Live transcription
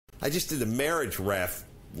I just did the marriage ref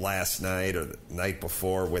last night or the night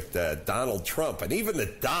before with Donald Trump, and even the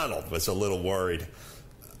Donald was a little worried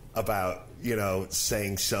about,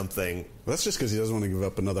 saying something. Well, that's just because he doesn't want to give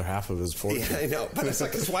up another half of his fortune. Yeah, I know. But it's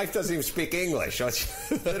like his wife doesn't even speak English.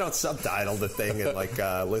 They don't subtitle the thing in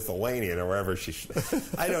Lithuanian or wherever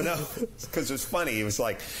I don't know. Because it was funny. He was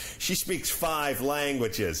like, she speaks 5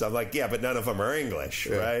 languages. I'm like, yeah, but none of them are English,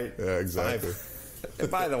 right? Yeah, exactly. And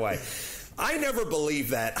by the way, I never believe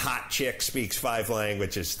that hot chick speaks 5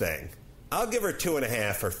 languages thing. I'll give her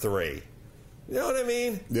 2.5 or 3. You know what I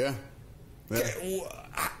mean? Yeah.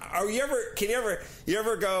 Can you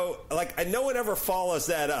ever go, no one ever follows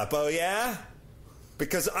that up? Oh, yeah?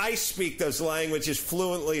 Because I speak those languages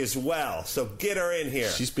fluently as well, so get her in here.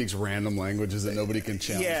 She speaks random languages that nobody can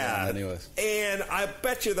challenge. Yeah, anyways. And I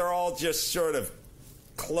bet you they're all just sort of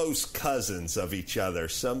close cousins of each other,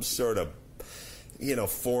 some sort of,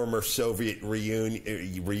 former Soviet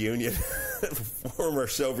reunion, former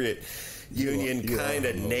Soviet Union kind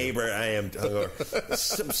of neighbor. I am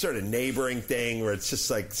some sort of neighboring thing where it's just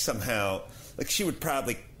like somehow, she would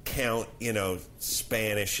probably count,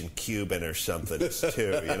 Spanish and Cuban or something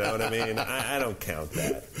too. You know what I mean? I don't count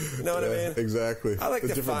that. You know what I mean? Exactly. I like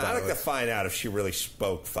to find out if she really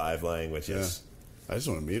spoke 5 languages. Yeah. I just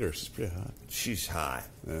want to meet her. She's pretty hot. She's hot.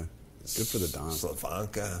 Yeah. Good for the Don.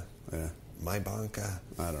 Slavanka. Yeah. My Banka.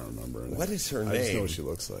 I don't remember her name. What is her name? I just know what she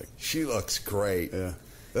looks like. She looks great. Yeah.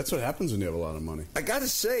 That's what happens when you have a lot of money. I got to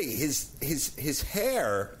say, his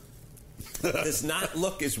hair does not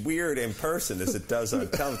look as weird in person as it does on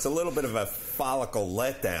television. It's a little bit of a follicle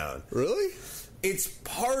letdown. Really? It's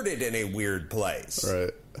parted in a weird place.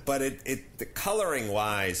 Right. But the coloring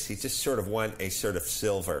wise, he just sort of went a sort of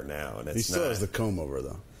silver now, and he still has the comb over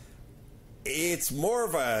though. It's more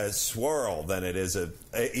of a swirl than it is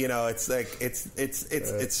it's like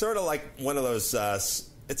it's sort of like one of those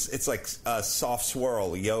it's like a soft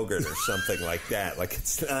swirl yogurt or something like that. Like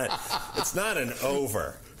it's not an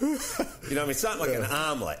over. It's not like an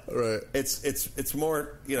omelet. Right. It's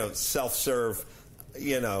more, self-serve,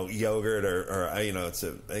 yogurt or it's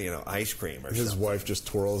a ice cream or something. His wife just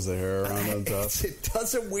twirls the hair around on top.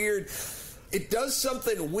 It does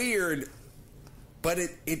something weird, but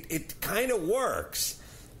it kind of works.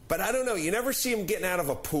 But I don't know. You never see him getting out of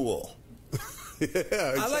a pool. Yeah,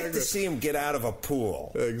 exactly. I like to see him get out of a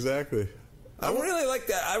pool. Exactly. I really like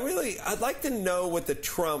that. I'd like to know what the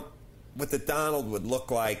Donald would look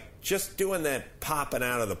like just doing that popping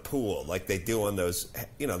out of the pool like they do on those,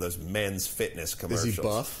 those men's fitness commercials. Is he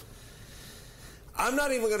buff? I'm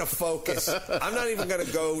not even going to focus. I'm not even going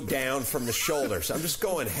to go down from the shoulders. I'm just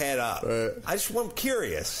going head up. Right. I'm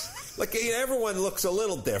curious. Like, everyone looks a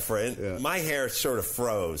little different. Yeah. My hair sort of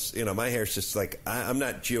froze. My hair's just like, I'm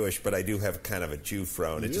not Jewish, but I do have kind of a Jew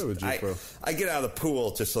fro. And I get out of the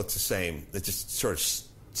pool, it just looks the same. It just sort of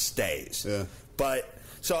stays. Yeah. But,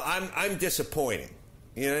 so I'm disappointing.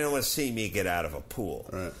 You don't want to see me get out of a pool.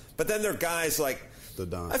 Right. But then there are guys like, the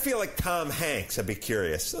Don. I feel like Tom Hanks. I'd be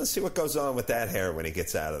curious. Let's see what goes on with that hair when he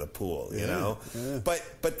gets out of the pool, Yeah.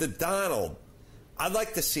 But the Donald, I'd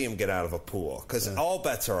like to see him get out of a pool because all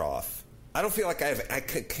bets are off. I don't feel like I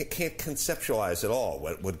can't conceptualize at all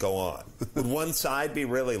what would go on. Would one side be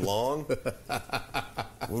really long?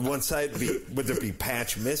 Would one side would there be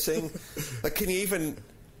patch missing? Like, can you even?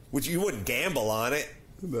 You wouldn't gamble on it.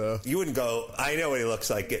 No. You wouldn't go, I know what he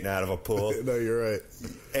looks like getting out of a pool. No, you're right.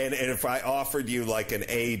 And if I offered you like an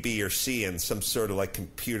A, B, or C and some sort of like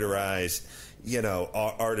computerized,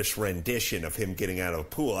 artist rendition of him getting out of a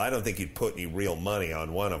pool, I don't think you'd put any real money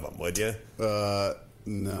on one of them, would you?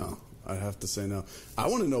 No. I'd have to say no. I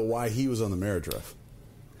want to know why he was on the marriage ref.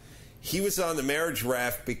 He was on the marriage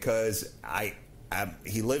ref because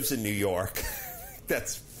he lives in New York.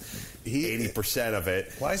 That's 80% of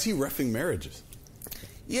it. Why is he reffing marriages?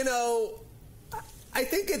 I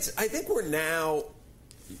think we're now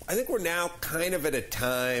kind of at a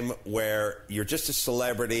time where you're just a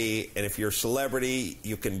celebrity, and if you're a celebrity,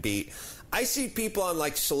 you can be. I see people on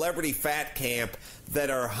like Celebrity Fat Camp that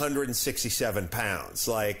are 167 pounds.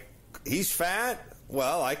 Like, he's fat?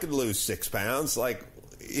 Well, I could lose 6 pounds. Like,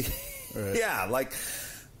 right. Yeah, like,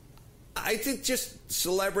 I think just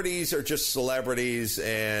celebrities are just celebrities,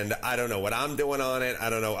 and I don't know what I'm doing on it. I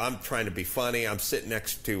don't know. I'm trying to be funny. I'm sitting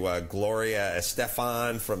next to Gloria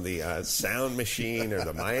Estefan from the Sound Machine or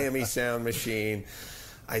the Miami Sound Machine.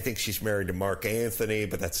 I think she's married to Mark Anthony,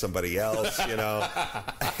 but that's somebody else,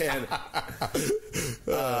 And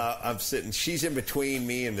I'm sitting. She's in between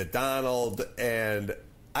me and the Donald, and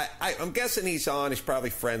I'm guessing he's on. He's probably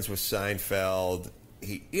friends with Seinfeld.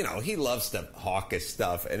 He loves the hawkish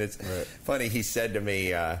stuff, and it's funny. He said to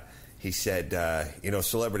me, he said,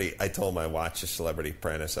 Celebrity. I told him I watched Celebrity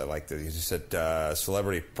Apprentice. I liked it. He said,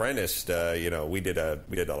 Celebrity Apprentice. We did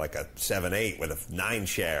like a 7-8 with a 9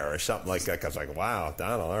 share or something like that. I was like, wow,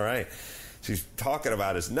 Donald, all right. So he's talking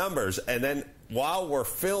about his numbers, and then while we're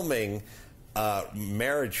filming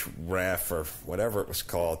Marriage Ref or whatever it was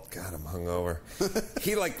called, God, I'm hungover.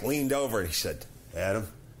 He like leaned over and he said, Adam,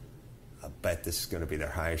 I bet this is going to be their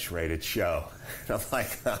highest rated show. And I'm like,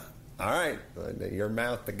 all right, your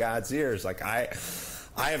mouth to God's ears. Like I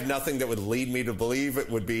have nothing that would lead me to believe it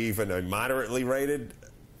would be even a moderately rated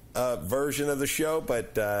version of the show.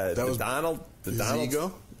 But Donald,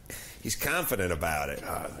 ego, he's confident about it.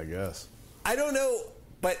 God, I guess. I don't know,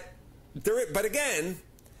 but again,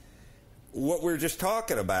 what we were just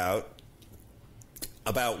talking about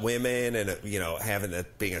women and having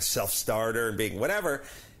that being a self-starter and being whatever.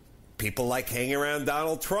 People like hanging around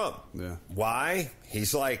Donald Trump. Yeah. Why?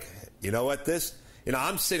 He's like, you know what,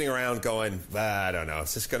 I'm sitting around going, I don't know,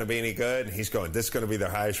 is this going to be any good? And he's going, this is going to be their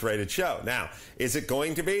highest rated show. Now, is it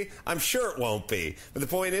going to be? I'm sure it won't be. But the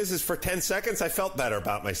point is for 10 seconds, I felt better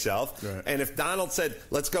about myself. Right. And if Donald said,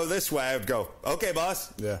 let's go this way, I would go, okay,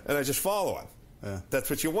 boss. Yeah. And I just follow him. Yeah. That's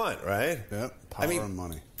what you want, right? Yeah. Power and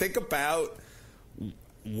money. Think about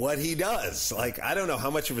what he does. Like, I don't know how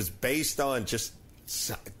much of it is based on just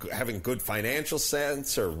having good financial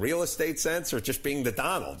sense or real estate sense or just being the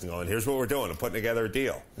Donald going, here's what we're doing and putting together a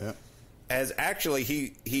deal. Yeah. As actually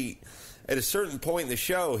he at a certain point in the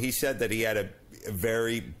show, he said that he had a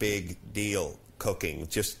very big deal cooking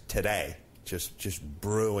just today, just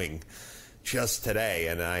brewing just today.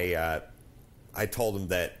 And I told him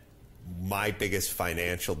that my biggest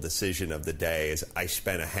financial decision of the day is I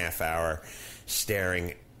spent a half hour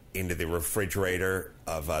staring into the refrigerator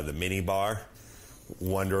of the mini bar,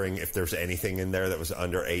 wondering if there's anything in there that was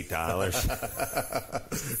under $8.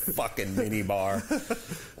 Fucking mini bar.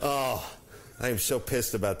 Oh, I am so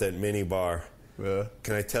pissed about that mini bar. Yeah.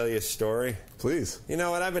 Can I tell you a story? Please. You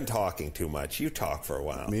know what? I've been talking too much. You talk for a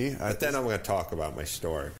while. Me? But then I'm going to talk about my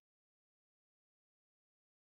story.